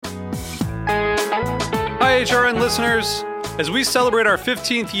HRN listeners. As we celebrate our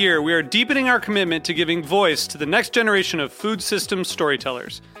 15th year, we are deepening our commitment to giving voice to the next generation of food systems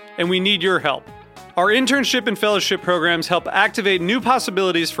storytellers, and we need your help. Our internship and fellowship programs help activate new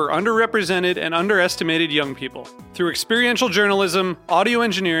possibilities for underrepresented and underestimated young people through experiential journalism, audio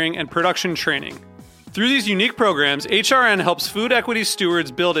engineering, and production training. Through these unique programs, HRN helps food equity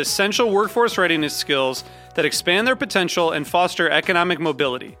stewards build essential workforce readiness skills that expand their potential and foster economic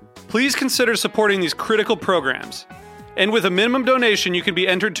mobility. Please consider supporting these critical programs. And with a minimum donation, you can be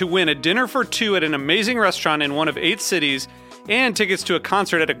entered to win a dinner for two at an amazing restaurant in one of 8 cities and tickets to a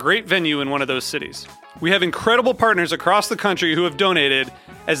concert at a great venue in one of those cities. We have incredible partners across the country who have donated,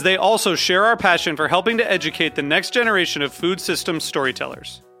 as they also share our passion for helping to educate the next generation of food systems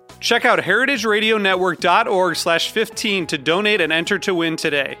storytellers. Check out heritageradionetwork.org/15 to donate and enter to win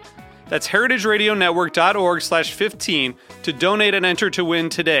today. That's heritageradionetwork.org/15 to donate and enter to win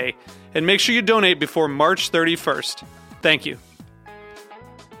today. And make sure you donate before March 31st. Thank you.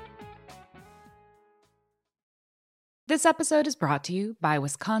 This episode is brought to you by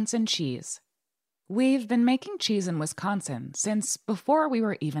Wisconsin Cheese. We've been making cheese in Wisconsin since before we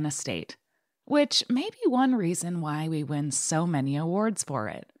were even a state, which may be one reason why we win so many awards for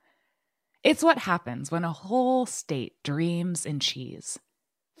it. It's what happens when a whole state dreams in cheese.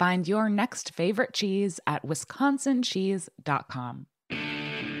 Find your next favorite cheese at wisconsincheese.com.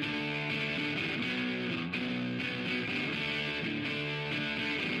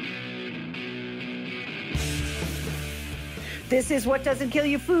 This is What Doesn't Kill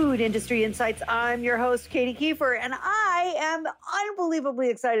You Food Industry Insights. I'm your host, Katie Kiefer, and I am unbelievably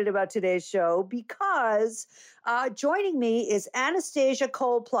excited about today's show because joining me is Anastasia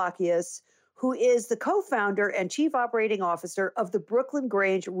Cole-Plakias, who is the co-founder and chief operating officer of the Brooklyn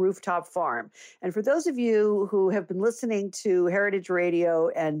Grange Rooftop Farm. And for those of you who have been listening to Heritage Radio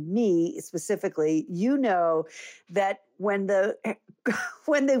and me specifically, you know that when the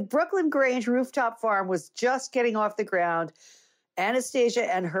Brooklyn Grange Rooftop Farm was just getting off the ground,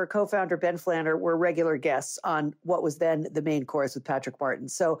 Anastasia and her co-founder, Ben Flanner, were regular guests on what was then the main course with Patrick Martin.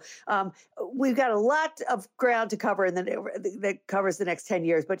 So we've got a lot of ground to cover and then that covers the next 10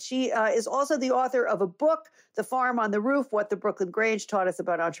 years. But she is also the author of a book, The Farm on the Roof, What the Brooklyn Grange Taught Us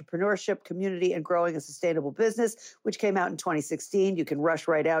About Entrepreneurship, Community, and Growing a Sustainable Business, which came out in 2016. You can rush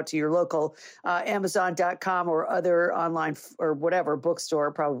right out to your local Amazon.com or other online or whatever bookstore,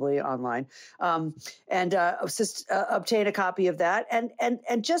 probably online, and obtain a copy of that.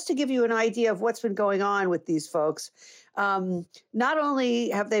 And just to give you an idea of what's been going on with these folks, not only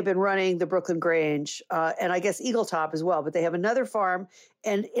have they been running the Brooklyn Grange, and I guess Eagletop as well, but they have another farm.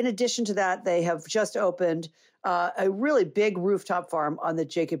 And in addition to that, they have just opened a really big rooftop farm on the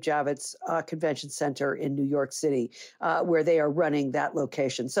Jacob Javits Convention Center in New York City, where they are running that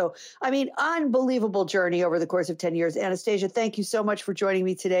location. So, I mean, unbelievable journey over the course of 10 years. Anastasia, thank you so much for joining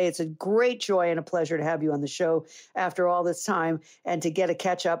me today. It's a great joy and a pleasure to have you on the show after all this time and to get a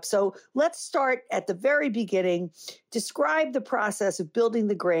catch up. So let's start at the very beginning. Describe the process of building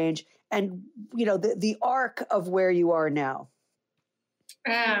the Grange and, you know, the arc of where you are now.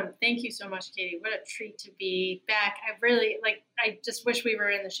 Thank you so much, Katie. What a treat to be back. I just wish we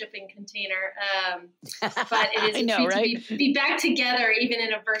were in the shipping container. But it is a treat to be back together, even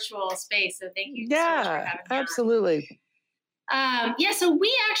in a virtual space. So thank you so much for having me. Absolutely. So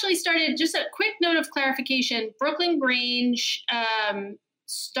we actually started, just a quick note of clarification, Brooklyn Grange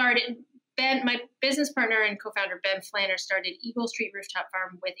started, my business partner and co-founder, Ben Flanner, started Eagle Street Rooftop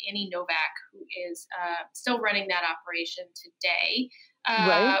Farm with Annie Novak, who is still running that operation today.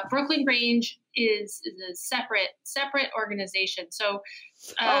 Right. Brooklyn Grange is a separate organization. So,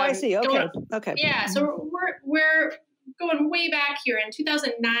 I see. Okay. Okay. Yeah. So we're going way back here. In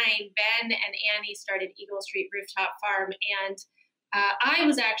 2009, Ben and Annie started Eagle Street Rooftop Farm, and I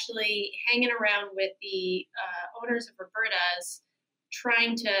was actually hanging around with the owners of Roberta's,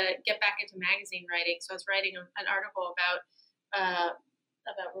 trying to get back into magazine writing. So I was writing an article about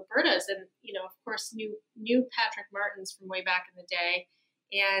Roberta's, and of course knew Patrick Martin's from way back in the day,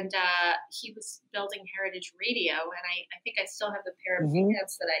 and he was building Heritage Radio, and I think I still have the pair of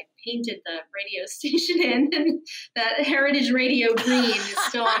pants that I painted the radio station in, and that Heritage Radio green is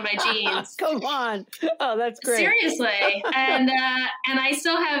still on my jeans. Come on, oh, that's great. Seriously, and I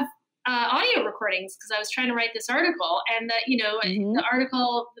still have audio recordings because I was trying to write this article, and the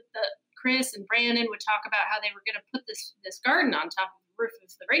article, Chris and Brandon would talk about how they were going to put this garden on top of the roof of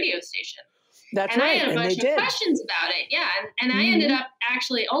the radio station. That's and right. I had a bunch of questions about it. Yeah. And I ended up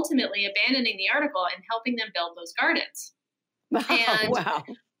actually ultimately abandoning the article and helping them build those gardens. And wow.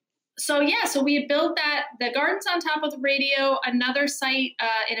 So we had built the gardens on top of the radio, another site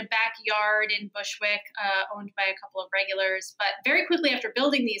in a backyard in Bushwick, owned by a couple of regulars. But very quickly after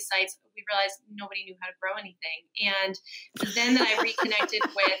building these sites, we realized nobody knew how to grow anything. And then I reconnected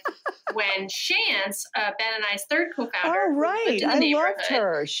with Gwen Shantz, Ben and I's third co-founder. Oh, right. I loved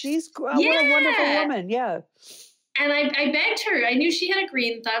her. She's what a wonderful woman. Yeah. And I begged her. I knew she had a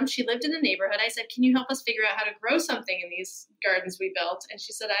green thumb. She lived in the neighborhood. I said, can you help us figure out how to grow something in these gardens we built? And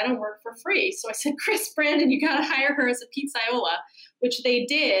she said, I don't work for free. So I said, Chris Brandon, you got to hire her as a pizzaiola, which they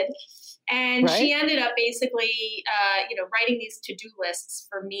did. And she ended up basically, writing these to-do lists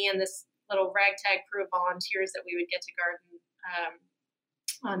for me and this little ragtag crew of volunteers that we would get to garden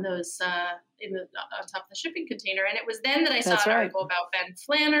on those on top of the shipping container. And it was then that I saw an article about Ben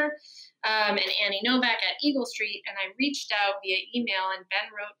Flanner and Annie Novak at Eagle Street, and I reached out via email, and Ben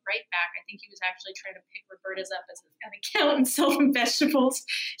wrote right back. I think he was actually trying to pick Roberta's up as an accountant selling vegetables.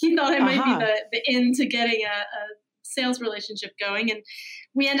 He thought it might be the in to getting a sales relationship going, and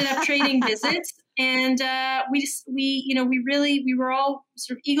we ended up trading visits. And we were all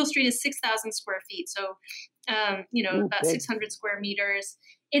sort of, Eagle Street is 6,000 square feet, so about 600 square meters.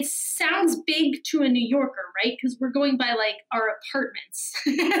 It sounds big to a New Yorker, right? Because we're going by like our apartments.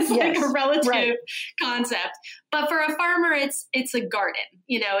 It's like a relative concept. But for a farmer, it's a garden.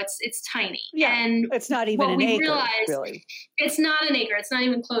 It's tiny. Yeah, and it's not even an acre, really. It's not an acre. It's not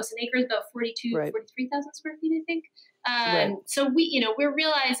even close. An acre is about 43,000 square feet, I think. So we're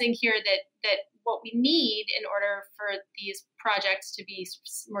realizing here that what we need in order for these projects to be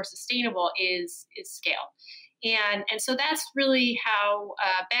more sustainable is scale. And so that's really how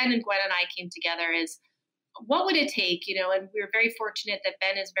Ben and Gwen and I came together, is what would it take, and we were very fortunate that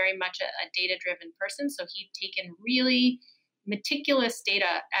Ben is very much a data-driven person. So he'd taken really meticulous data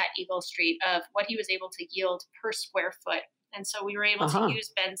at Eagle Street of what he was able to yield per square foot. And so we were able to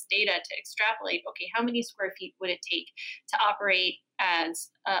use Ben's data to extrapolate, okay, how many square feet would it take to operate as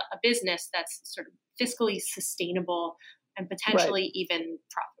a business that's sort of fiscally sustaable and potentially even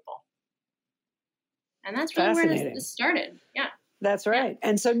profitable. And that's really where this started. Yeah. That's right. Yeah.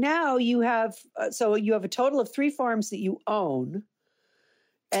 And so now you have a total of 3 farms that you own.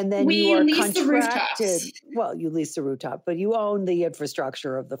 And then you are contracted. Well, you lease the rooftop, but you own the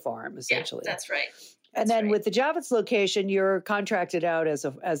infrastructure of the farm, essentially. Yeah, that's right. And then with the Javits location, you're contracted out as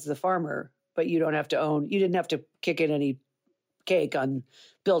the farmer, but you don't have to own. You didn't have to kick in any cake on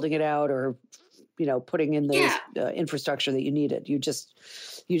building it out or putting in the infrastructure that you needed. You just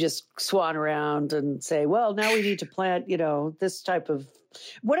swan around and say, well, now we need to plant this type of.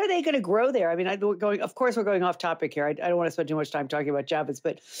 What are they going to grow there? I mean, of course, we're going off topic here. I don't want to spend too much time talking about Javits,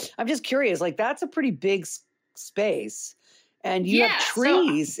 but I'm just curious. Like, that's a pretty big space. And you have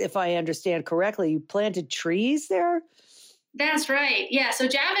trees, if I understand correctly. You planted trees there? That's right. Yeah. So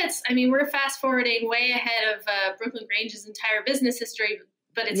Javits, I mean, we're fast forwarding way ahead of Brooklyn Grange's entire business history,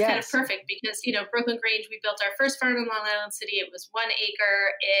 but it's kind of perfect because, Brooklyn Grange, we built our first farm in Long Island City. It was 1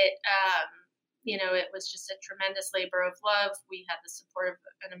 acre. It was just a tremendous labor of love. We had the support of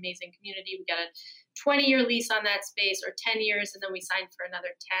an amazing community. We got a 20-year lease on that space, or 10 years, and then we signed for another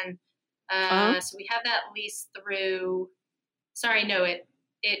 10. So we have that lease through. Sorry, no, it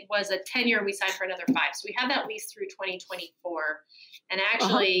was a 10-year. We signed for another 5. So we have that lease through 2024. And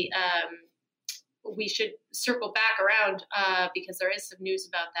actually, we should circle back around because there is some news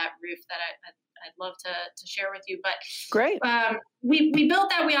about that roof that I'd love to share with you. But great. We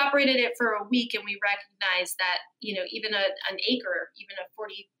built that. We operated it for a week, and we recognized that even an acre, even a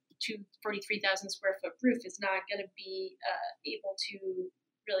 43,000 square foot roof is not going to be able to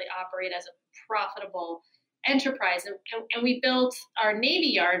really operate as a profitable enterprise. And we built our Navy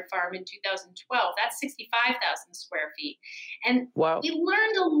Yard farm in 2012. That's 65,000 square feet. And we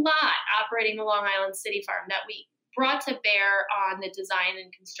learned a lot operating the Long Island City farm that we brought to bear on the design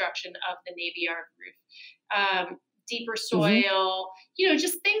and construction of the Navy Yard roof. Deeper soil,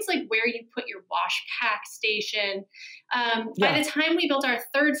 just things like where you put your wash pack station. By the time we built our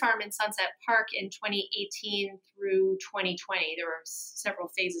third farm in Sunset Park in 2018 through 2020, there were several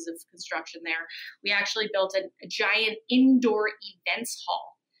phases of construction there. We actually built a giant indoor events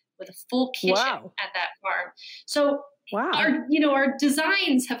hall with a full kitchen at that farm. So our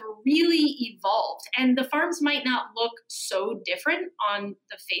designs have really evolved, and the farms might not look so different on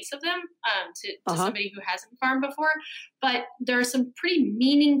the face of them to somebody who hasn't farmed before, but there are some pretty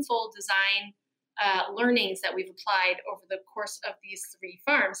meaningful design learnings that we've applied over the course of these 3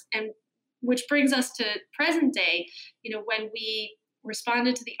 farms, and which brings us to present day. When we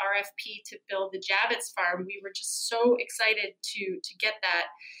responded to the RFP to build the Javits farm, we were just so excited to get that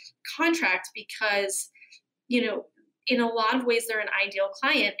contract because in a lot of ways, they're an ideal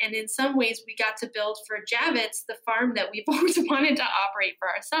client. And in some ways, we got to build for Javits the farm that we've always wanted to operate for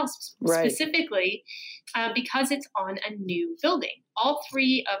ourselves, specifically because it's on a new building. All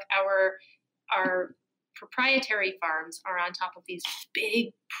three of our proprietary farms are on top of these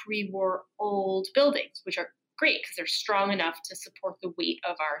big pre-war old buildings, which are great because they're strong enough to support the weight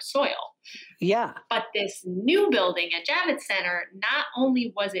of our soil. Yeah. But this new building at Javits Center, not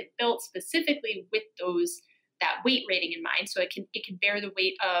only was it built specifically with that weight rating in mind, so it can bear the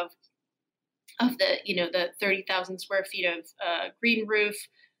weight of the 30,000 square feet of green roof,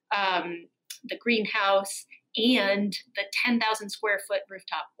 the greenhouse, and the 10,000 square foot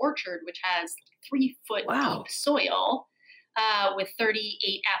rooftop orchard, which has 3 foot deep soil with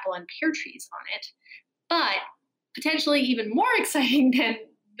 38 apple and pear trees on it. But potentially even more exciting than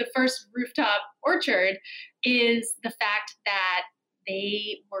the first rooftop orchard is the fact that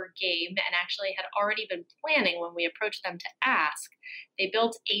they were game and actually had already been planning when we approached them to ask. They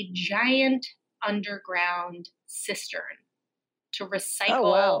built a giant underground cistern to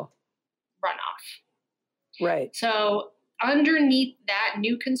recycle runoff. Right. So underneath that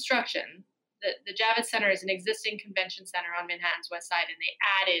new construction, the Javits Center is an existing convention center on Manhattan's West Side, and they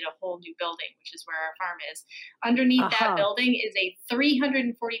added a whole new building, which is where our farm is. Underneath that building is a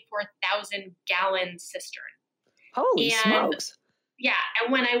 344,000 gallon cistern. Holy smokes. Yeah.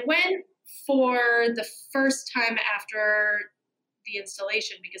 And when I went for the first time after the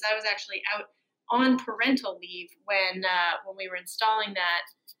installation, because I was actually out on parental leave when we were installing that,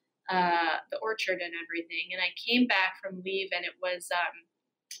 the orchard and everything. And I came back from leave, and it was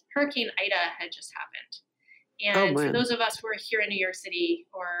Hurricane Ida had just happened. And for those of us who are here in New York City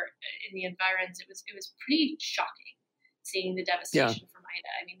or in the environs, it was pretty shocking seeing the devastation from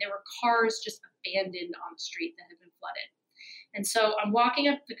Ida. I mean, there were cars just abandoned on the street that had been flooded. And so I'm walking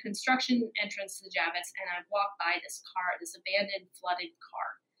up the construction entrance to the Javits, and I walk by this car, this abandoned, flooded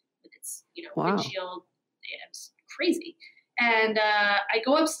car with its, windshield. Yeah, it was crazy. And I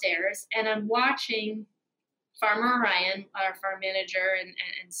go upstairs, and I'm watching Farmer Orion, our farm manager, and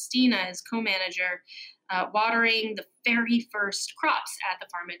Stina, his co-manager, watering the very first crops at the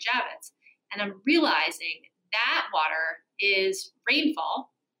farm at Javits. And I'm realizing that water is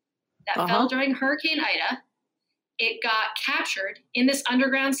rainfall that fell during Hurricane Ida. It got captured in this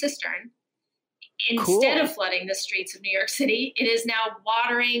underground cistern. Instead of flooding the streets of New York City, it is now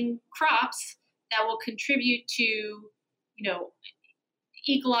watering crops that will contribute to,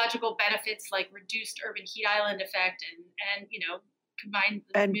 ecological benefits like reduced urban heat island effect and combined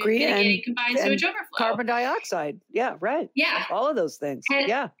sewage overflow, carbon dioxide. Yeah, right. Yeah, all of those things. And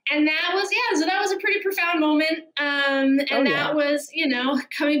that was so that was a pretty profound moment. That was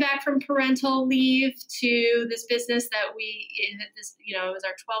coming back from parental leave to this business that it was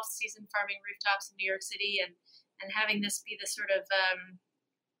our 12th season farming rooftops in New York City, and having this be the sort of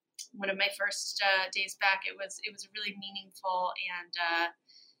one of my first days back. It was a really meaningful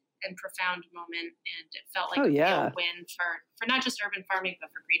and profound moment, and it felt like a real win for not just urban farming, but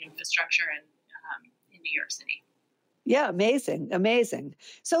for green infrastructure in New York City. Yeah, amazing.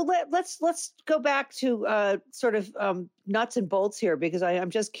 So let's go back to sort of nuts and bolts here, because I'm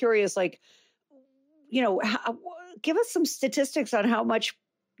just curious, give us some statistics on how much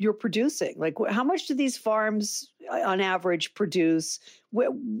you're producing. Like, how much do these farms on average produce?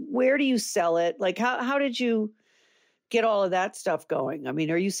 Where do you sell it? Like, how did you get all of that stuff going? I mean,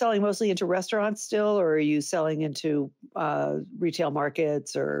 are you selling mostly into restaurants still, or are you selling into retail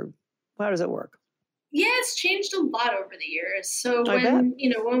markets, or how does it work? Yeah, it's changed a lot over the years. So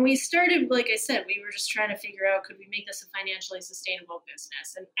when we started, like I said, we were just trying to figure out, could we make this a financially sustainable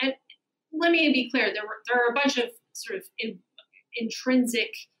business? And let me be clear, there are a bunch of sort of intrinsic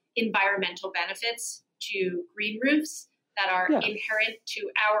environmental benefits to green roofs that are inherent to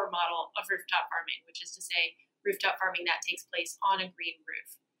our model of rooftop farming, which is to say rooftop farming that takes place on a green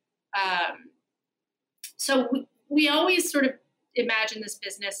roof. So we always sort of imagined this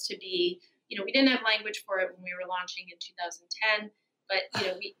business to be, we didn't have language for it when we were launching in 2010, but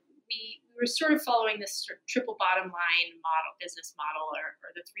we were sort of following this sort of triple bottom line business model, or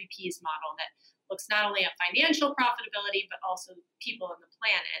the 3 Ps model that looks not only at financial profitability, but also people and the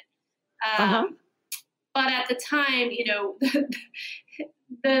planet. But at the time,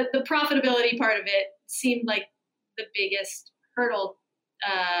 the profitability part of it seemed like the biggest hurdle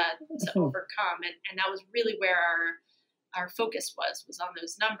to overcome. And that was really where our focus was on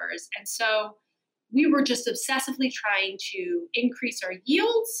those numbers. And so we were just obsessively trying to increase our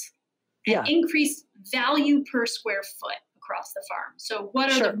yields and increase value per square foot across the farm. So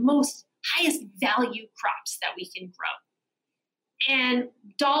what are the highest value crops that we can grow? And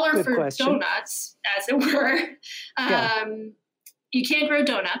dollar Good for question. donuts, as it were. You can't grow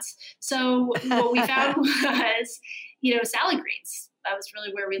donuts. So what we found was, salad greens. That was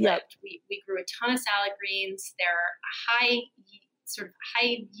really where we lived. We grew a ton of salad greens. They're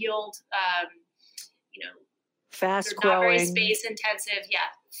high yield, fast they're not growing, very space intensive. Yeah.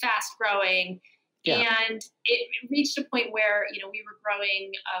 Fast growing. Yeah. And it reached a point where, we were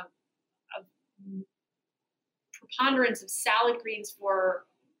growing a preponderance of salad greens for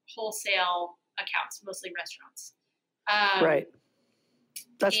wholesale accounts, mostly restaurants. Right.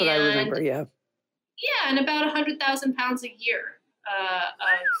 That's what I remember. Yeah. Yeah. And about 100,000 pounds a year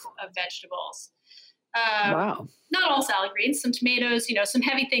of vegetables. Wow. Not all salad greens, some tomatoes, some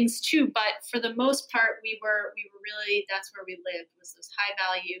heavy things too. But for the most part, we were really, that's where we lived, was those high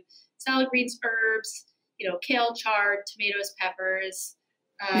value salad greens, herbs, kale, chard, tomatoes, peppers,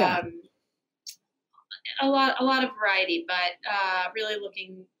 a lot of variety, but really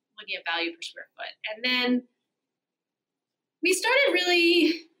looking at value per square foot. And then we started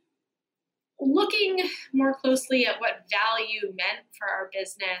really looking more closely at what value meant for our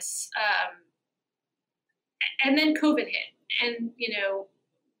business. And then COVID hit, and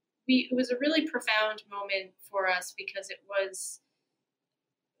it was a really profound moment for us because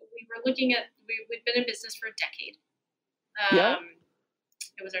we were looking at, we'd been in business for a decade.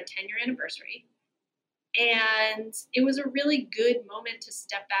 It was our 10-year anniversary, and it was a really good moment to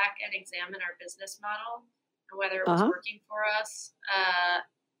step back and examine our business model and whether it was working for us.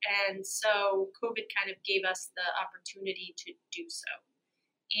 And so COVID kind of gave us the opportunity to do so.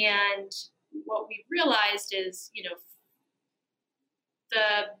 And what we realized is,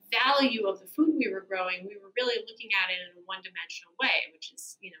 the value of the food we were growing, we were really looking at it in a one-dimensional way, which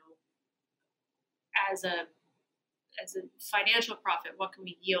is, as a financial profit, what can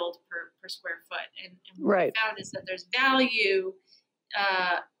we yield per square foot? And what we found is that there's value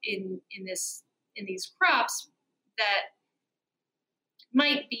in these crops that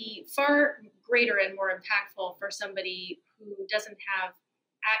might be far greater and more impactful for somebody who doesn't have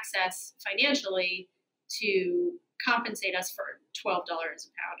access financially to compensate us for $12 a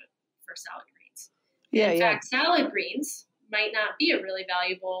pound for salad greens. In fact, salad greens might not be a really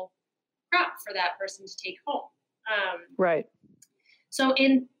valuable crop for that person to take home. So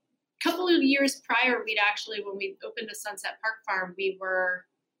in a couple of years prior, when we opened a Sunset Park Farm, we were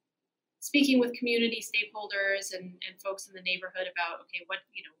speaking with community stakeholders and folks in the neighborhood about, okay, what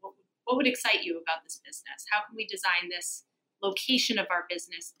would excite you about this business? How can we design this location of our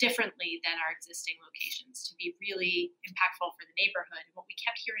business differently than our existing locations to be really impactful for the neighborhood? And what we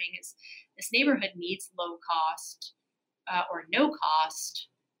kept hearing is this neighborhood needs low cost or no cost,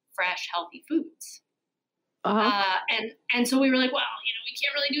 fresh, healthy foods. And so we were like, well, we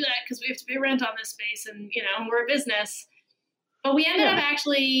can't really do that because we have to pay rent on this space and, we're a business. But we ended up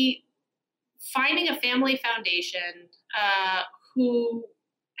actually finding a family foundation who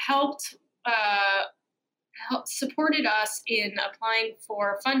supported us in applying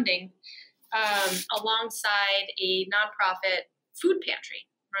for funding alongside a nonprofit food pantry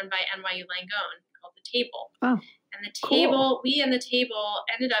run by NYU Langone called The Table. And The Table, we and The Table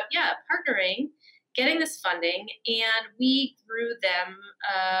ended up, partnering, getting this funding, and we grew them.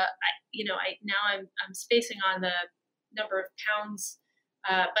 I'm spacing on the number of pounds,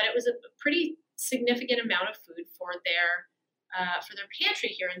 but it was a pretty significant amount of food for their pantry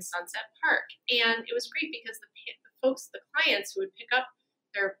here in Sunset Park. And it was great because the clients who would pick up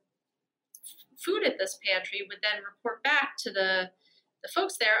their food at this pantry would then report back to the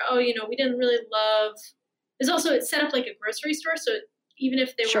folks there, we didn't really love, it's set up like a grocery store. So even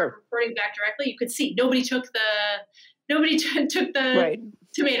if they weren't reporting back directly, you could see nobody took the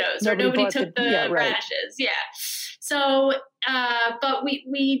tomatoes, or nobody took the radishes. Yeah. So, but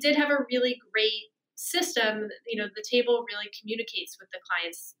we did have a really great system. The Table really communicates with the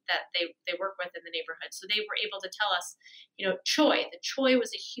clients that they work with in the neighborhood. So they were able to tell us, choy. The choy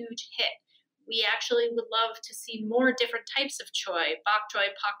was a huge hit. We actually would love to see more different types of choy, bok choy,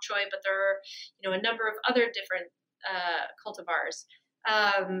 pak choy, but there are, a number of other different cultivars.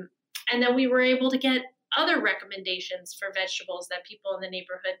 And then we were able to get other recommendations for vegetables that people in the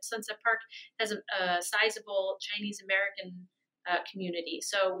neighborhood. Sunset Park has a sizable Chinese American community.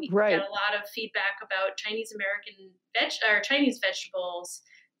 So we got a lot of feedback about Chinese American Chinese vegetables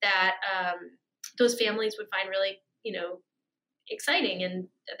that those families would find really, exciting and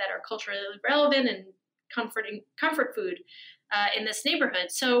that are culturally relevant and comfort food in this neighborhood.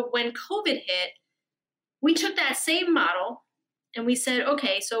 So when COVID hit, we took that same model and we said,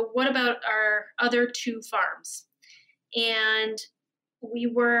 okay, so what about our other two farms? And we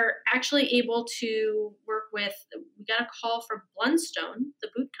were actually able to work with, we got a call from Blundstone, the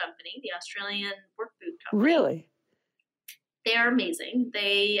boot company, the Australian work boot company. Really? They are amazing.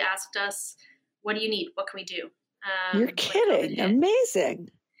 They asked us, what do you need? What can we do? You're kidding. Amazing.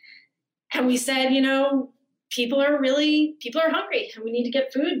 And we said, people are hungry and we need to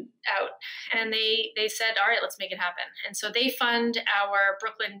get food out. And they said, all right, let's make it happen. And so they fund our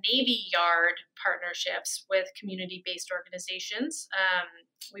Brooklyn Navy Yard partnerships with community-based organizations.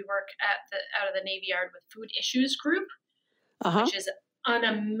 We work out of the Navy Yard with Food Issues Group, which is an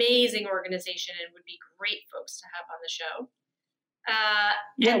amazing organization and would be great folks to have on the show.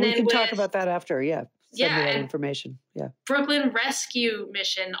 And we can talk about that after. Yeah. Send me that and information. Yeah. Brooklyn Rescue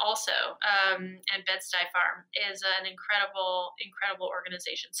Mission also, and Bed-Stuy Farm is an incredible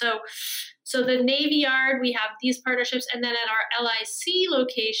organization. So the Navy Yard, we have these partnerships. And then at our LIC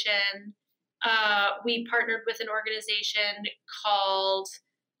location, we partnered with an organization called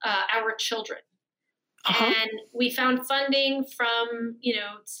Our Children. And we found funding from,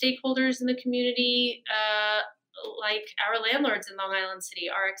 stakeholders in the community, like our landlords in Long Island City,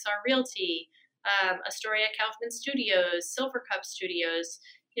 RXR Realty, Astoria Kaufman Studios, Silver Cup Studios.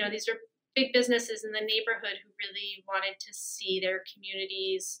 These are big businesses in the neighborhood who really wanted to see their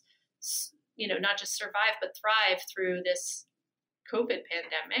communities, not just survive, but thrive through this COVID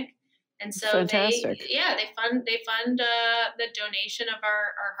pandemic. And so Fantastic. they fund the donation of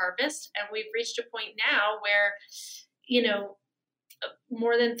our harvest. And we've reached a point now where,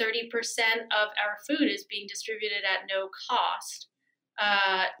 more than 30% of our food is being distributed at no cost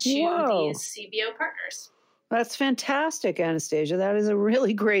to these CBO partners. That's fantastic, Anastasia. That is a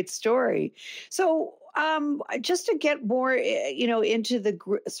really great story. So just to get more, into the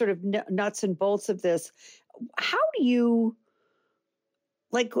sort of nuts and bolts of this, how do you,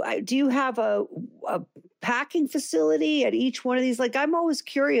 do you have a packing facility at each one of these? I'm always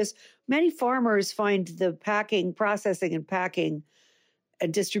curious. Many farmers find the processing and packing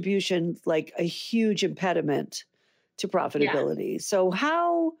and distribution a huge impediment to profitability. Yeah. So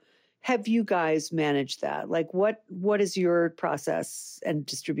how have you guys managed that? What is your process and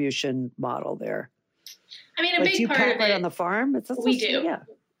distribution model there? I mean, a big do you part pack of right it, on the farm? We do. Yeah.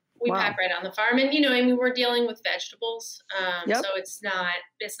 We pack right on the farm, and we're dealing with vegetables, so it's not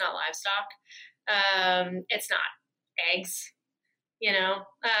livestock, it's not eggs,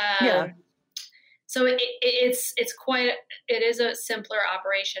 So it is a simpler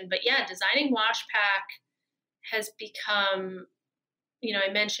operation, but designing Wash Pack has become, I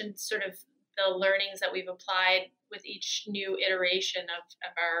mentioned sort of the learnings that we've applied with each new iteration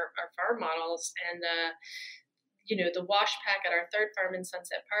of our farm models. And, the Wash Pack at our third farm in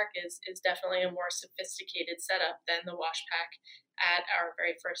Sunset Park is definitely a more sophisticated setup than the Wash Pack at our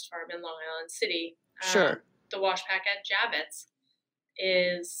very first farm in Long Island City. Sure. The Wash Pack at Javits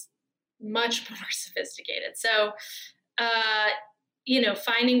is much more sophisticated. So,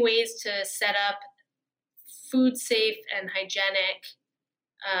 finding ways to set up food safe and hygienic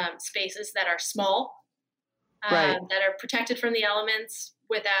spaces that are small, that are protected from the elements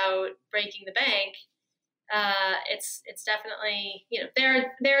without breaking the bank. It's definitely,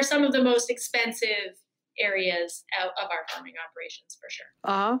 there are some of the most expensive areas of our farming operations for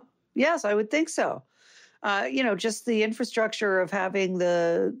sure. Yes, I would think so. Just the infrastructure of having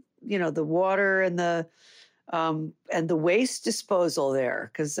the water and the waste disposal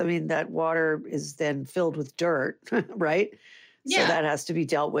there. 'Cause that water is then filled with dirt, right? Yeah. So that has to be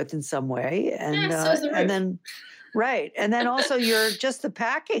dealt with in some way. And, so is the roof. And then, right. And then also just the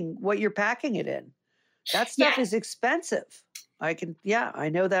packing, what you're packing it in. That stuff is expensive. I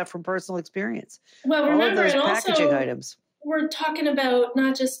know that from personal experience. Well, remember, all of those packaging also, items. We're talking about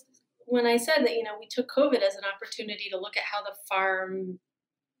not just when I said that, we took COVID as an opportunity to look at how the farm,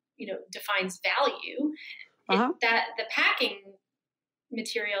 defines value. That the packing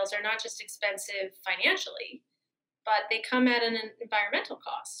materials are not just expensive financially, but they come at an environmental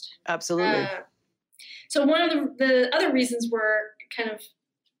cost. Absolutely. So one of the other reasons we're kind of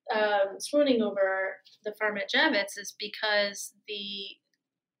swooning over the farm at Javits is because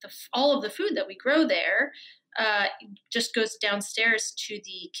all of the food that we grow there just goes downstairs to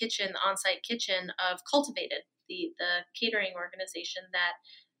the kitchen, the on-site kitchen of Cultivated, the catering organization that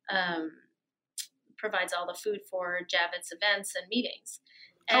provides all the food for Javits events and meetings.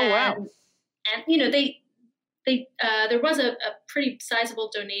 Oh, wow. And, there was a pretty sizable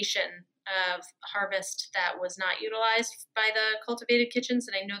donation of harvest that was not utilized by the Cultivated kitchens.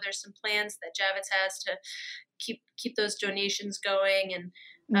 And I know there's some plans that Javits has to keep those donations going. And,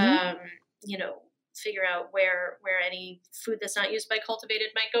 figure out where any food that's not used by cultivated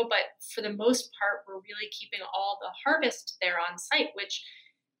might go. But for the most part, we're really keeping all the harvest there on site, which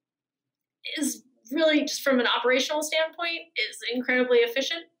is really, just from an operational standpoint, is incredibly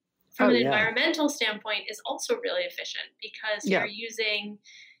efficient. From an environmental standpoint, is also really efficient because you're using,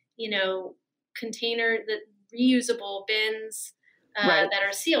 the reusable bins that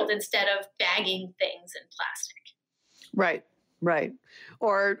are sealed instead of bagging things in plastic. Right. Right.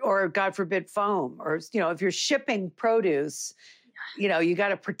 Or God forbid foam, or, if you're shipping produce, you got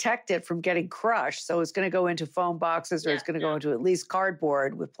to protect it from getting crushed. So it's going to go into foam boxes, or it's going to go into at least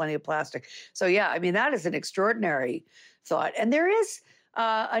cardboard with plenty of plastic. So that is an extraordinary thought. And there is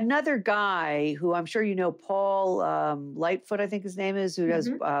another guy who I'm sure Paul Lightfoot, I think his name is, who does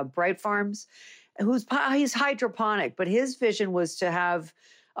Bright Farms, he's hydroponic, but his vision was to have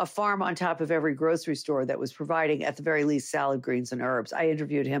a farm on top of every grocery store that was providing, at the very least, salad greens and herbs. I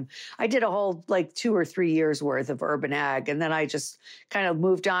interviewed him. I did a whole 2 or 3 years worth of urban ag, and then I just kind of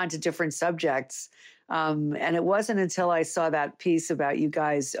moved on to different subjects. And it wasn't until I saw that piece about you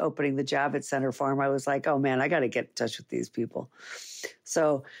guys opening the Javits Center farm, I was like, oh man, I got to get in touch with these people.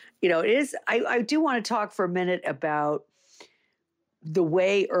 So, it is, I do want to talk for a minute about the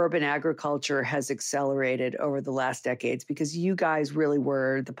way urban agriculture has accelerated over the last decades, because you guys really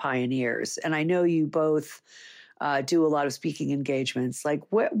were the pioneers. And I know you both do a lot of speaking engagements.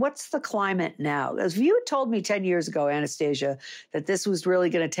 What's the climate now? As you had told me 10 years ago, Anastasia, that this was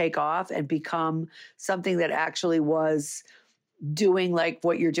really going to take off and become something that actually was doing like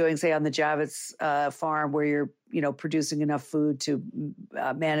what you're doing, say, on the Javits farm, where you're, producing enough food to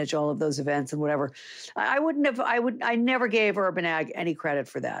manage all of those events and whatever. I never gave urban ag any credit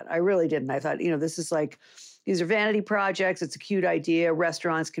for that. I really didn't. I thought, this is these are vanity projects. It's a cute idea.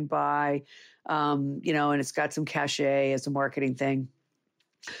 Restaurants can buy, and it's got some cachet as a marketing thing.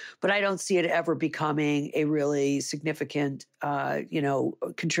 But I don't see it ever becoming a really significant,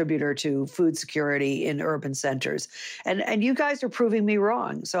 contributor to food security in urban centers. And you guys are proving me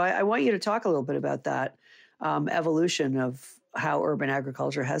wrong. So I want you to talk a little bit about that evolution of how urban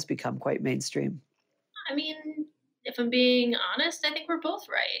agriculture has become quite mainstream. I mean, if I'm being honest, I think we're both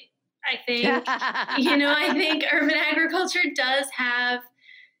right. I think, I think urban agriculture does have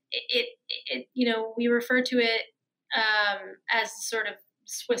it, we refer to it as sort of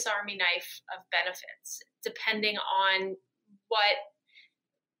Swiss Army knife of benefits, depending on what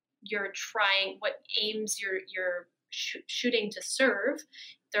aims you're shooting to serve.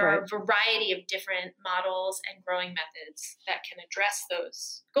 There are a variety of different models and growing methods that can address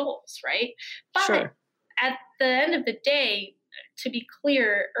those goals, right? But at the end of the day, to be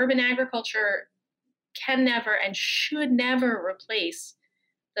clear, urban agriculture can never and should never replace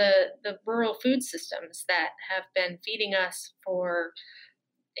the rural food systems that have been feeding us for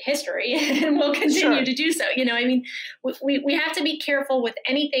history and will continue to do so. We have to be careful with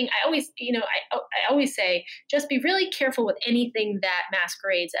anything. I always say, just be really careful with anything that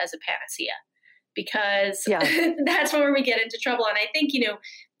masquerades as a panacea, because that's where we get into trouble. And I think,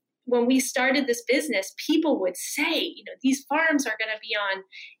 when we started this business, people would say, these farms are going to be on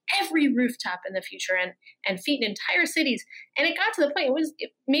every rooftop in the future and feed entire cities. And it got to the point,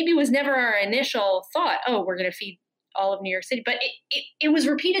 it was never our initial thought, oh, we're going to feed all of New York City. But it was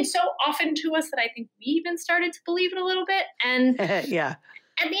repeated so often to us that I think we even started to believe it a little bit. And at the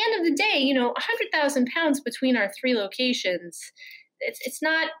end of the day, 100,000 pounds between our 3 locations, it's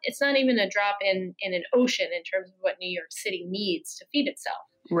not even a drop in an ocean in terms of what New York City needs to feed itself.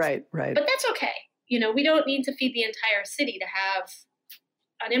 Right. But that's okay. We don't need to feed the entire city to have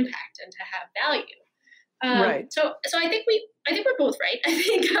an impact and to have value. So I think we're both right. I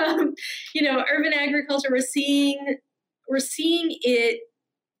think urban agriculture, we're seeing it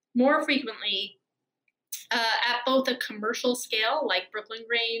more frequently at both a commercial scale, like Brooklyn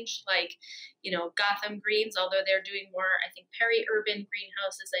Grange, like Gotham Greens. Although they're doing more, I think, peri-urban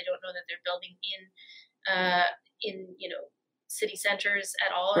greenhouses. I don't know that they're building in city centers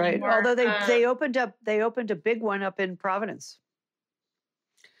at all anymore. Although they opened a big one up in Providence.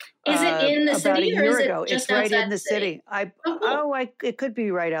 Is it in the about city, a year or is it ago? just It's right outside in the city. It could be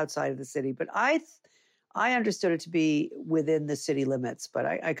right outside of the city, but I understood it to be within the city limits, but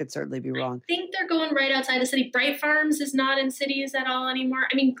I could certainly be wrong. I think they're going right outside the city. Bright Farms is not in cities at all anymore.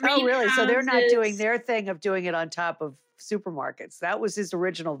 I mean, oh, really? So they're not doing their thing of doing it on top of supermarkets. That was his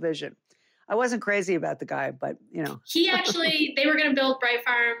original vision. I wasn't crazy about the guy, but they were going to build Bright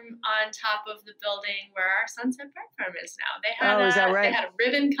Farm on top of the building where our Sunset Bright Farm is now. They had is that right? They had a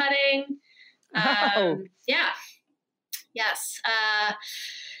ribbon cutting. Yeah. Yes.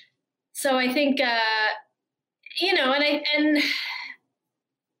 So I think, and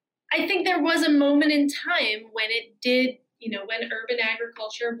I think there was a moment in time when it did, when urban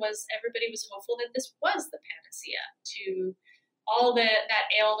agriculture everybody was hopeful that this was the panacea to all that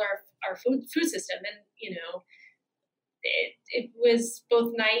ailed our food system. And, it was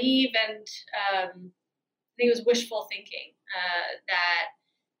both naive and I think it was wishful thinking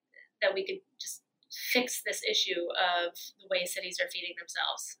that we could just fix this issue of the way cities are feeding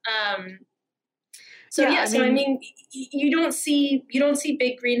themselves. You don't see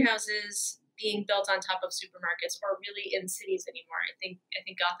big greenhouses being built on top of supermarkets or really in cities anymore. I think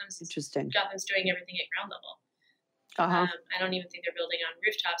Gotham's doing everything at ground level. I don't even think they're building on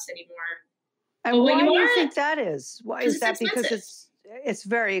rooftops anymore. And why do you think that is? Why is that? Because it's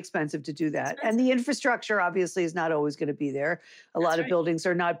very expensive to do that. And the infrastructure obviously is not always going to be there. A lot of buildings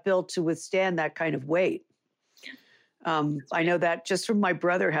are not built to withstand that kind of weight. I know that just from my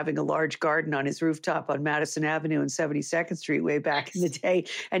brother having a large garden on his rooftop on Madison Avenue and 72nd Street way back in the day,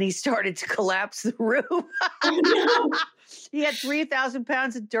 and he started to collapse the roof. Oh, no. He had 3,000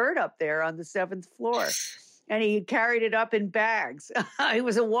 pounds of dirt up there on the 7th floor, and he carried it up in bags. It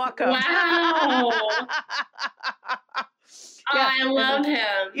was a walk-up. Wow. Yeah, I love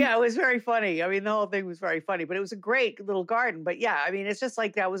him. Yeah, it was very funny. I mean, the whole thing was very funny, but it was a great little garden. But yeah, I mean, it's just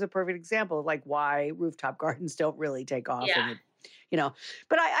like that was a perfect example of like why rooftop gardens don't really take off. Yeah. And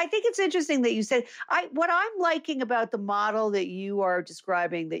but I think it's interesting that you said, what I'm liking about the model that you are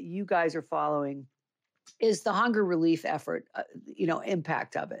describing, that you guys are following, is the hunger relief effort,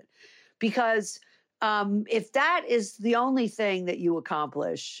 impact of it. Because if that is the only thing that you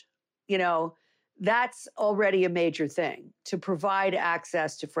accomplish, that's already a major thing, to provide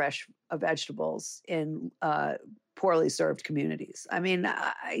access to fresh vegetables in poorly served communities. I mean,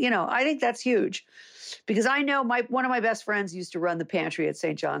 I think that's huge, because I know one of my best friends used to run the pantry at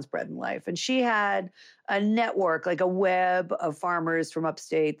St. John's Bread and Life, and she had a network, like a web of farmers from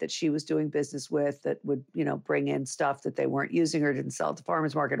upstate that she was doing business with that would, bring in stuff that they weren't using or didn't sell at the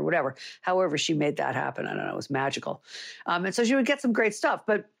farmer's market or whatever. However, she made that happen. I don't know, it was magical. And so she would get some great stuff,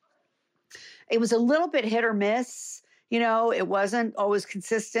 but it was a little bit hit or miss. It wasn't always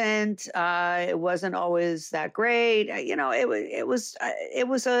consistent. It wasn't always that great. It was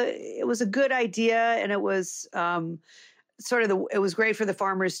a good idea, and it was it was great for the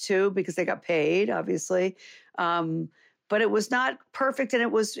farmers too, because they got paid, obviously. But it was not perfect, and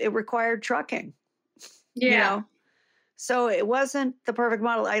it required trucking. Yeah. So it wasn't the perfect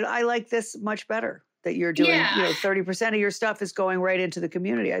model. I like this much better, that you're doing, 30% of your stuff is going right into the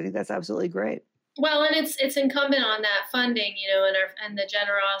community. I think that's absolutely great. Well, and it's incumbent on that funding, and the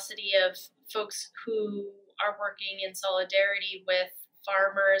generosity of folks who are working in solidarity with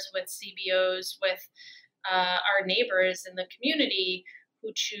farmers, with CBOs, with our neighbors in the community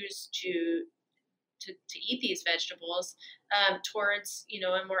who choose to eat these vegetables, towards,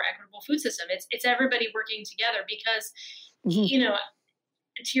 a more equitable food system. It's everybody working together, because,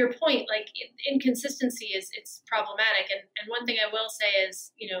 to your point, like inconsistency it's problematic. And one thing I will say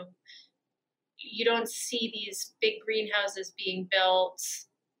is, you don't see these big greenhouses being built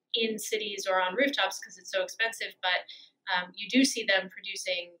in cities or on rooftops because it's so expensive, but you do see them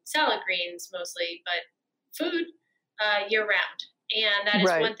producing salad greens mostly, but food year round. And that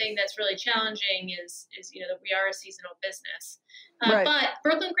is one thing that's really challenging is that we are a seasonal business. But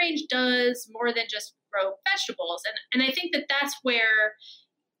Brooklyn Grange does more than just grow vegetables. And I think that's where,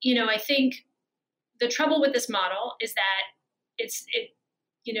 I think the trouble with this model is that it's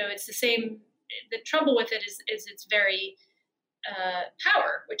the same. The trouble with it is its very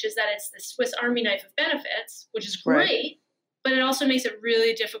power, which is that it's the Swiss Army knife of benefits, which is great, but it also makes it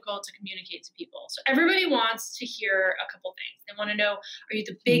really difficult to communicate to people. So everybody wants to hear a couple things. They want to know, are you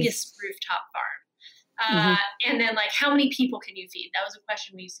the biggest rooftop farm? And then, like, how many people can you feed? That was a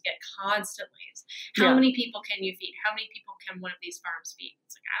question we used to get constantly. Is how many people can you feed? How many people can one of these farms feed?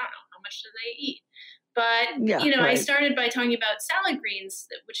 It's like, I don't know. How much do they eat? But, I started by talking about salad greens,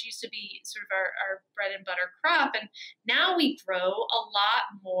 which used to be sort of our bread and butter crop. And now we grow a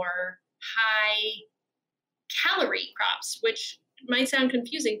lot more high calorie crops, which might sound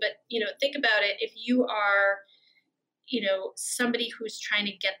confusing, but, think about it. If you are, somebody who's trying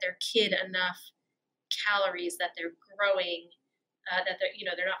to get their kid enough calories that they're growing, that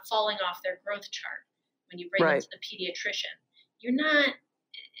they're not falling off their growth chart when you bring them to the pediatrician, you're not,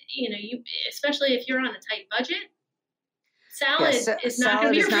 especially if you're on a tight budget, salad is not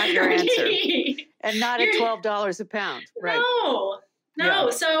going to be your answer. And not at $12 a pound. Right. No. Yeah.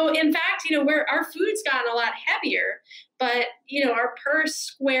 So in fact, where our food's gotten a lot heavier, but, our per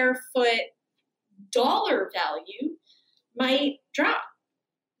square foot dollar value might drop.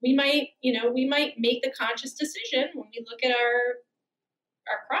 We might make the conscious decision when we look at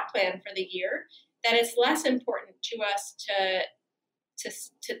our crop plan for the year, that it's less important to us to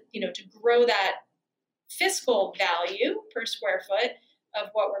grow that fiscal value per square foot of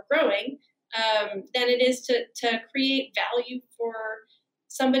what we're growing than it is to create value for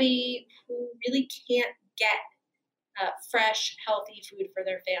somebody who really can't get fresh, healthy food for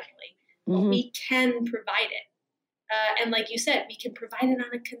their family. But we can provide it. And like you said, we can provide it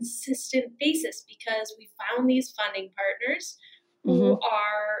on a consistent basis because we found these funding partners who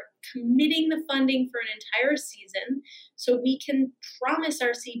are committing the funding for an entire season. So we can promise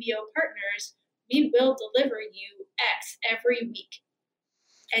our CBO partners, we will deliver you X every week.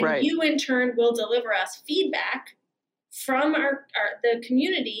 And you in turn will deliver us feedback from the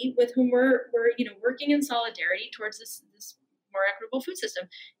community with whom we're working in solidarity towards this more equitable food system.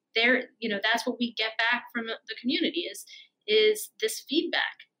 That's what we get back from the community is this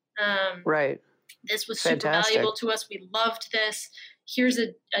feedback. This was super valuable to us. We loved this. Here's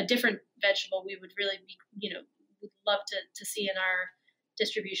a different vegetable we would really be, would love to see in our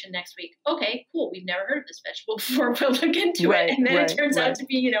distribution next week. Okay, cool. We've never heard of this vegetable before. We'll look into it. And then it turns out to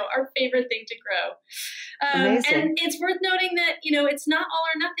be, our favorite thing to grow. And it's worth noting that, it's not all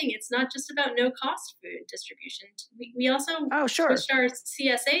or nothing. It's not just about no cost food distribution. We also switched our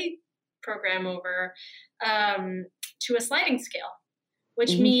CSA program over to a sliding scale,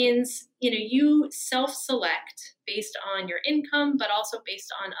 which means, you self-select based on your income, but also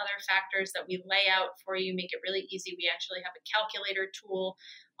based on other factors that we lay out for you, make it really easy. We actually have a calculator tool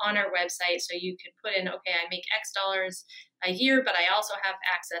on our website. So you can put in, okay, I make X dollars a year, but I also have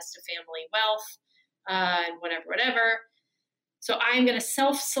access to family wealth and whatever. So I'm going to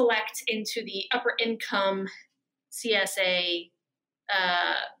self-select into the upper income CSA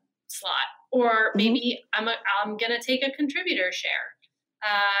slot, or maybe I'm going to take a contributor share.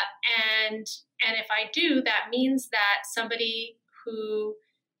 And if I do, that means that somebody who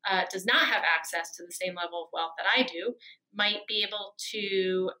does not have access to the same level of wealth that I do might be able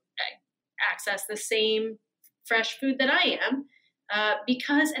to access the same fresh food that I am,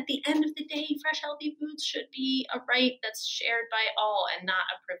 because at the end of the day, fresh, healthy foods should be a right that's shared by all and not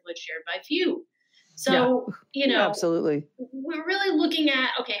a privilege shared by few. So, absolutely. We're really looking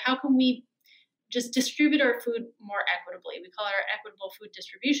at, okay, how can we just distribute our food more equitably? We call it our equitable food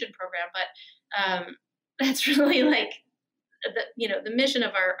distribution program, but that's really like the mission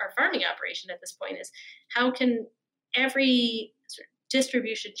of our farming operation at this point is how can every sort of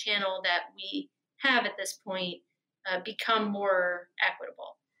distribution channel that we have at this point become more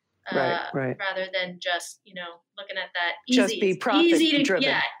equitable, rather than just looking at that be profit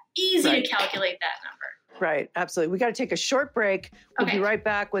driven. Easy to calculate that number. Right, absolutely. We got to take a short break. We'll be right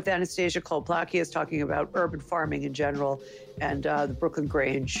back with Anastasia Kolplakias talking about urban farming in general and the Brooklyn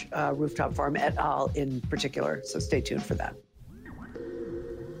Grange rooftop farm et al. In particular. So stay tuned for that.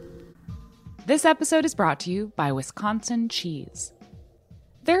 This episode is brought to you by Wisconsin Cheese.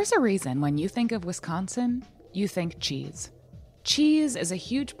 There's a reason when you think of Wisconsin, you think cheese. Cheese is a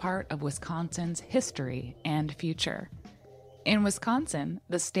huge part of Wisconsin's history and future. In Wisconsin,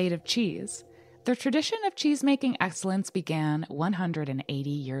 the state of cheese, the tradition of cheese-making excellence began 180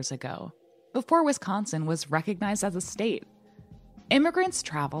 years ago, before Wisconsin was recognized as a state. Immigrants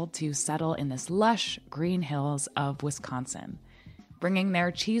traveled to settle in this lush green hills of Wisconsin, bringing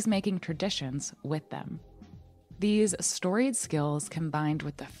their cheese-making traditions with them. These storied skills, combined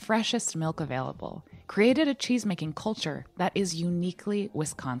with the freshest milk available, created a cheese-making culture that is uniquely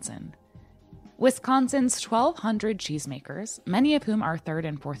Wisconsin. Wisconsin's 1,200 cheesemakers, many of whom are third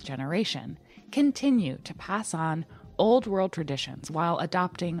and fourth generation, continue to pass on old world traditions while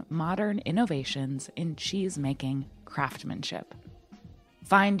adopting modern innovations in cheese-making craftsmanship.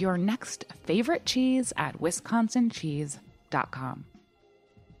 Find your next favorite cheese at wisconsincheese.com.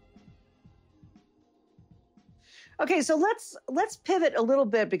 Okay, so let's pivot a little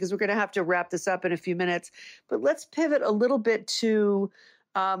bit because we're going to have to wrap this up in a few minutes. But let's pivot a little bit to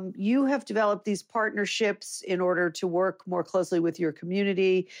you have developed these partnerships in order to work more closely with your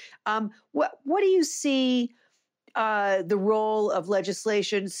community. What do you see the role of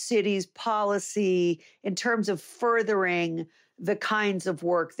legislation, cities, policy in terms of furthering the kinds of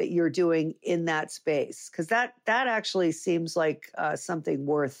work that you're doing in that space? Because that actually seems like something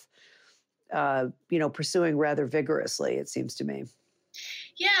worth pursuing rather vigorously, it seems to me.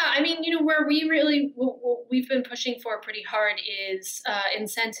 Yeah, I mean, where what we've been pushing for pretty hard is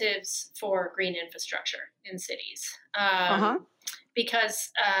incentives for green infrastructure in cities,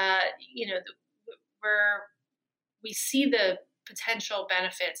 because we see the potential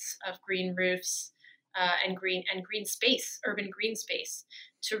benefits of green roofs and green space, urban green space,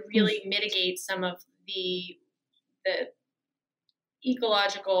 to really mitigate some of the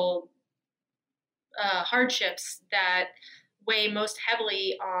ecological hardships that weigh most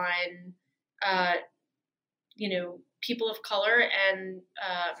heavily on, people of color and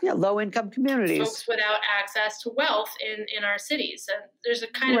low-income communities, folks without access to wealth in our cities. And there's a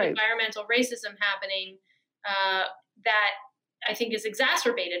kind of environmental racism happening that I think is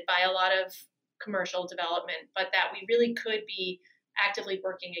exacerbated by a lot of commercial development, but that we really could be actively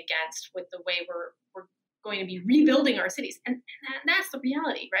working against with the way we're going to be rebuilding our cities. And that's the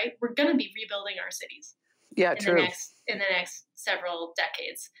reality, right? We're going to be rebuilding our cities. Yeah, in true. The next several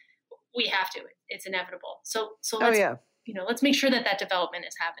decades. We have to. It's inevitable. So let's make sure that development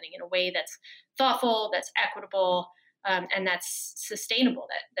is happening in a way that's thoughtful, that's equitable, and that's sustainable,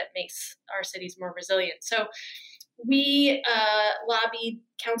 that makes our cities more resilient. So we lobbied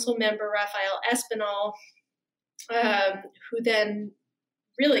Council Member Raphael Espinal, who then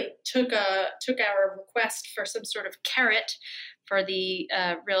really took our request for some sort of carrot for the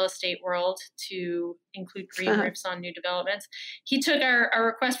real estate world to include green roofs on new developments. He took our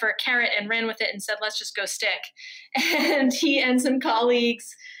request for a carrot and ran with it and said, let's just go stick. And he and some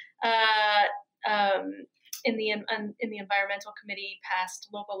colleagues in the Environmental Committee passed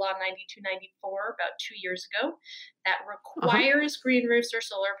Local Law 9294 about 2 years ago that requires green roofs or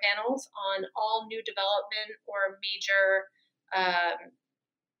solar panels on all new development or major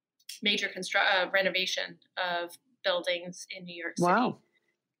renovation of buildings in New York City. Wow.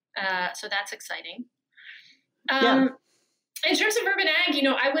 So that's exciting. In terms of urban ag,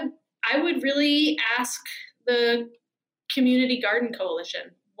 I would really ask the Community Garden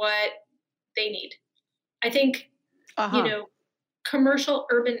Coalition what they need. I think, commercial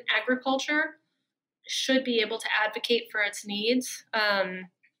urban agriculture should be able to advocate for its needs. I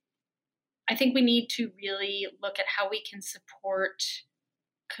think we need to really look at how we can support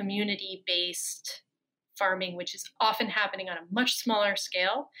community-based farming, which is often happening on a much smaller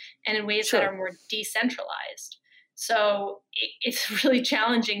scale and in ways that are more decentralized. So it's really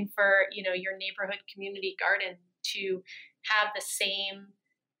challenging for, your neighborhood community garden to have the same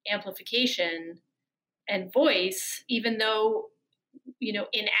amplification and voice, even though,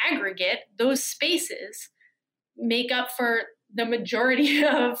 in aggregate, those spaces make up for the majority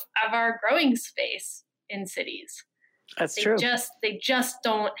of our growing space in cities. That's true. They just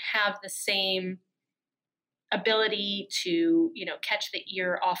don't have the same ability to, catch the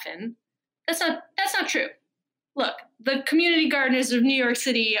ear often. That's not true. Look, the community gardeners of New York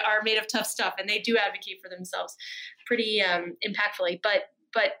City are made of tough stuff, and they do advocate for themselves pretty impactfully. But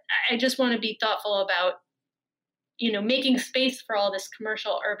I just want to be thoughtful about, making space for all this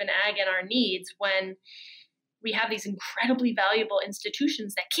commercial urban ag and our needs when we have these incredibly valuable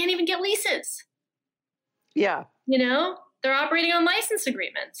institutions that can't even get leases. Yeah. They're operating on license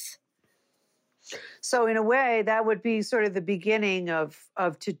agreements. So in a way, that would be sort of the beginning of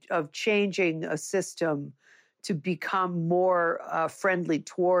changing a system to become more friendly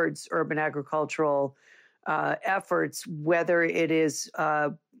towards urban agricultural efforts, whether it is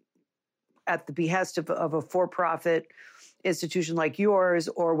at the behest of a for-profit institution like yours,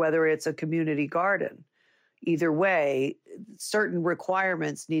 or whether it's a community garden. Either way, certain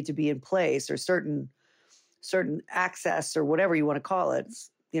requirements need to be in place, or certain access, or whatever you want to call it.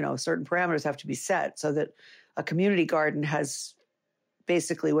 Certain parameters have to be set so that a community garden has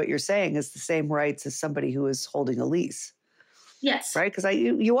basically what you're saying is the same rights as somebody who is holding a lease. Yes. Right? Because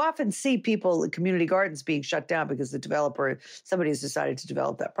you often see people in community gardens being shut down because somebody has decided to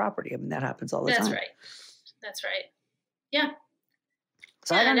develop that property. I mean, that happens all the time. That's right. Yeah.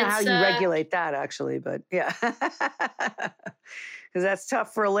 So I don't know how you regulate that, actually, but yeah. Because that's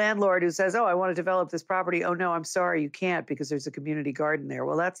tough for a landlord who says, I want to develop this property. Oh, no, I'm sorry, you can't because there's a community garden there.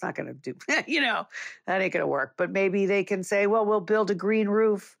 Well, that's not going to do, that ain't going to work. But maybe they can say, well, we'll build a green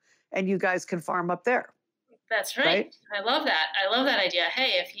roof and you guys can farm up there. That's right. I love that. I love that idea.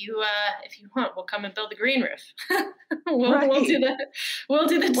 Hey, if you want, we'll come and build a green roof. We'll do the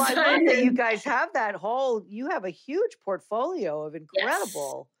design. Well, I love that you guys have you have a huge portfolio of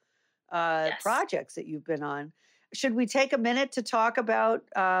incredible projects that you've been on. Should we take a minute to talk about,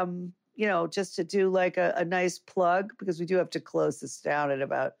 just to do like a nice plug, because we do have to close this down at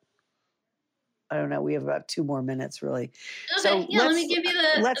about, I don't know, we have about 2 more minutes, really. Okay, so let me give you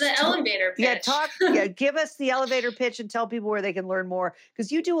the elevator pitch. Give us the elevator pitch and tell people where they can learn more,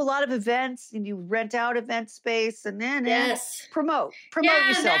 because you do a lot of events and you rent out event space and then promote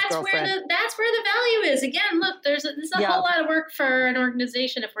yourself, girlfriend. That's where the value is. Again, look, there's a whole lot of work for an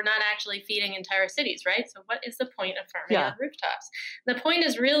organization if we're not actually feeding entire cities, right? So what is the point of farming on rooftops? The point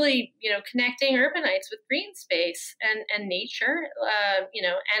is really, connecting urbanites with green space and nature,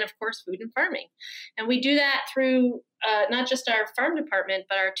 and of course food and farming. And we do that through not just our farm department,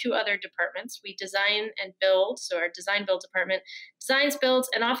 but our 2 other departments. We design and build. So our design build department designs, builds,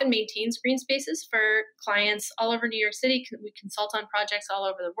 and often maintains green spaces for clients all over New York City. We consult on projects all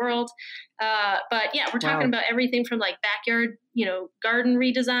over the world. But yeah, we're talking about everything from like backyard, garden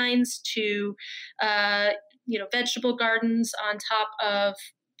redesigns to, vegetable gardens on top of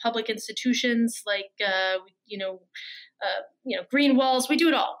public institutions like, green walls. We do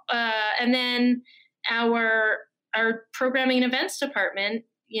it all. And then our programming and events department,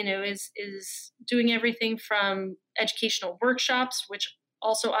 is doing everything from educational workshops, which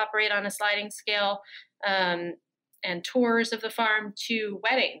also operate on a sliding scale, and tours of the farm, to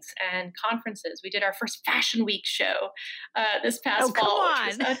weddings and conferences. We did our first Fashion Week show this past fall,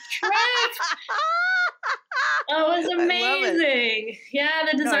 which was a trip. Oh, it was amazing. Yeah,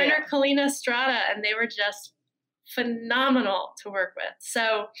 the designer Kalina Strada, and they were just phenomenal to work with.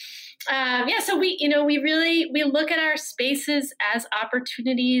 So, so we look at our spaces as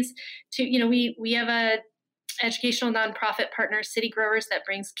opportunities to, we have a educational nonprofit partner, City Growers, that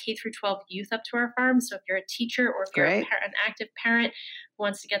brings K through 12 youth up to our farm. So if you're a teacher or if you're an active parent who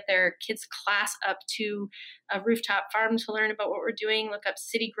wants to get their kids' class up to a rooftop farm to learn about what we're doing, look up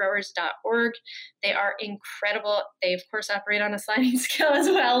citygrowers.org. They are incredible. They, of course, operate on a sliding scale as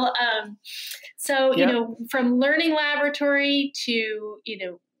well. From learning laboratory to,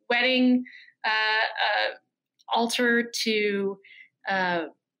 wedding altar to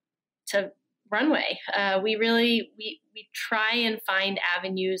runway. We try and find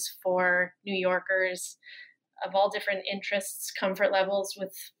avenues for New Yorkers of all different interests, comfort levels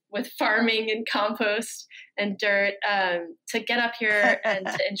with farming and compost and dirt, to get up here and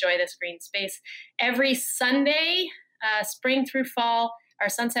to enjoy this green space. Every Sunday, spring through fall, our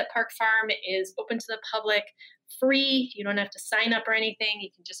Sunset Park Farm is open to the public, free. You don't have to sign up or anything.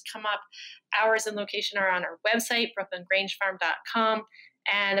 You can just come up. Hours and location are on our website, brooklyngrangefarm.com.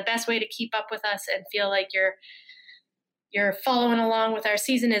 And the best way to keep up with us and feel like you're following along with our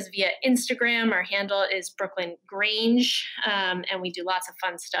season is via Instagram. Our handle is Brooklyn Grange, and we do lots of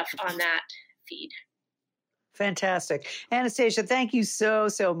fun stuff on that feed. Fantastic. Anastasia, thank you so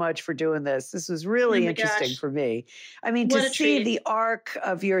much for doing this. This was really interesting for me. I mean, to see the arc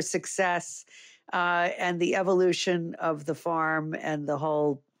of your success and the evolution of the farm and the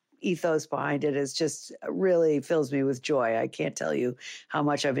whole ethos behind it is just really fills me with joy. I can't tell you how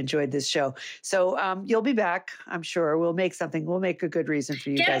much I've enjoyed this show. So you'll be back, I'm sure. We'll make a good reason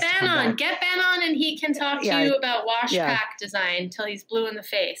for you guys to come back. Get Ben on and he can talk to you about wash pack design until he's blue in the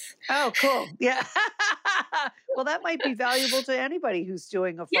face. Oh, cool. Yeah. Well, that might be valuable to anybody who's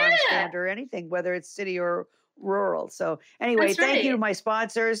doing a farm stand or anything, whether it's city or rural. So anyway, thank you to my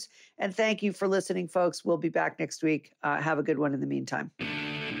sponsors, and thank you for listening, folks. We'll be back next week. Have a good one in the meantime.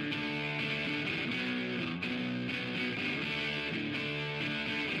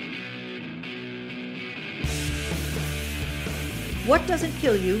 What Doesn't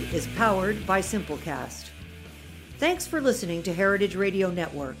Kill You is powered by Simplecast. Thanks for listening to Heritage Radio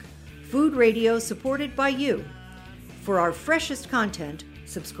Network, food radio supported by you. For our freshest content,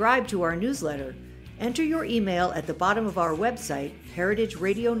 subscribe to our newsletter. Enter your email at the bottom of our website,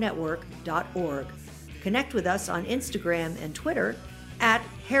 heritageradionetwork.org. Connect with us on Instagram and Twitter at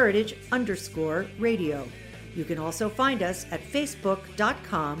 @heritage_radio. You can also find us at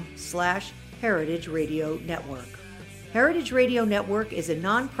facebook.com/Heritage Radio Network. Heritage Radio Network is a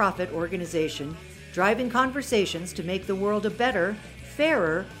nonprofit organization driving conversations to make the world a better,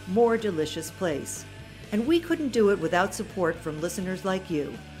 fairer, more delicious place. And we couldn't do it without support from listeners like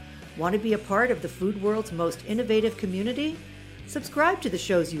you. Want to be a part of the food world's most innovative community? Subscribe to the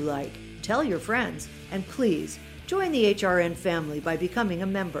shows you like, tell your friends, and please join the HRN family by becoming a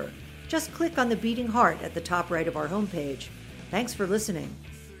member. Just click on the beating heart at the top right of our homepage. Thanks for listening.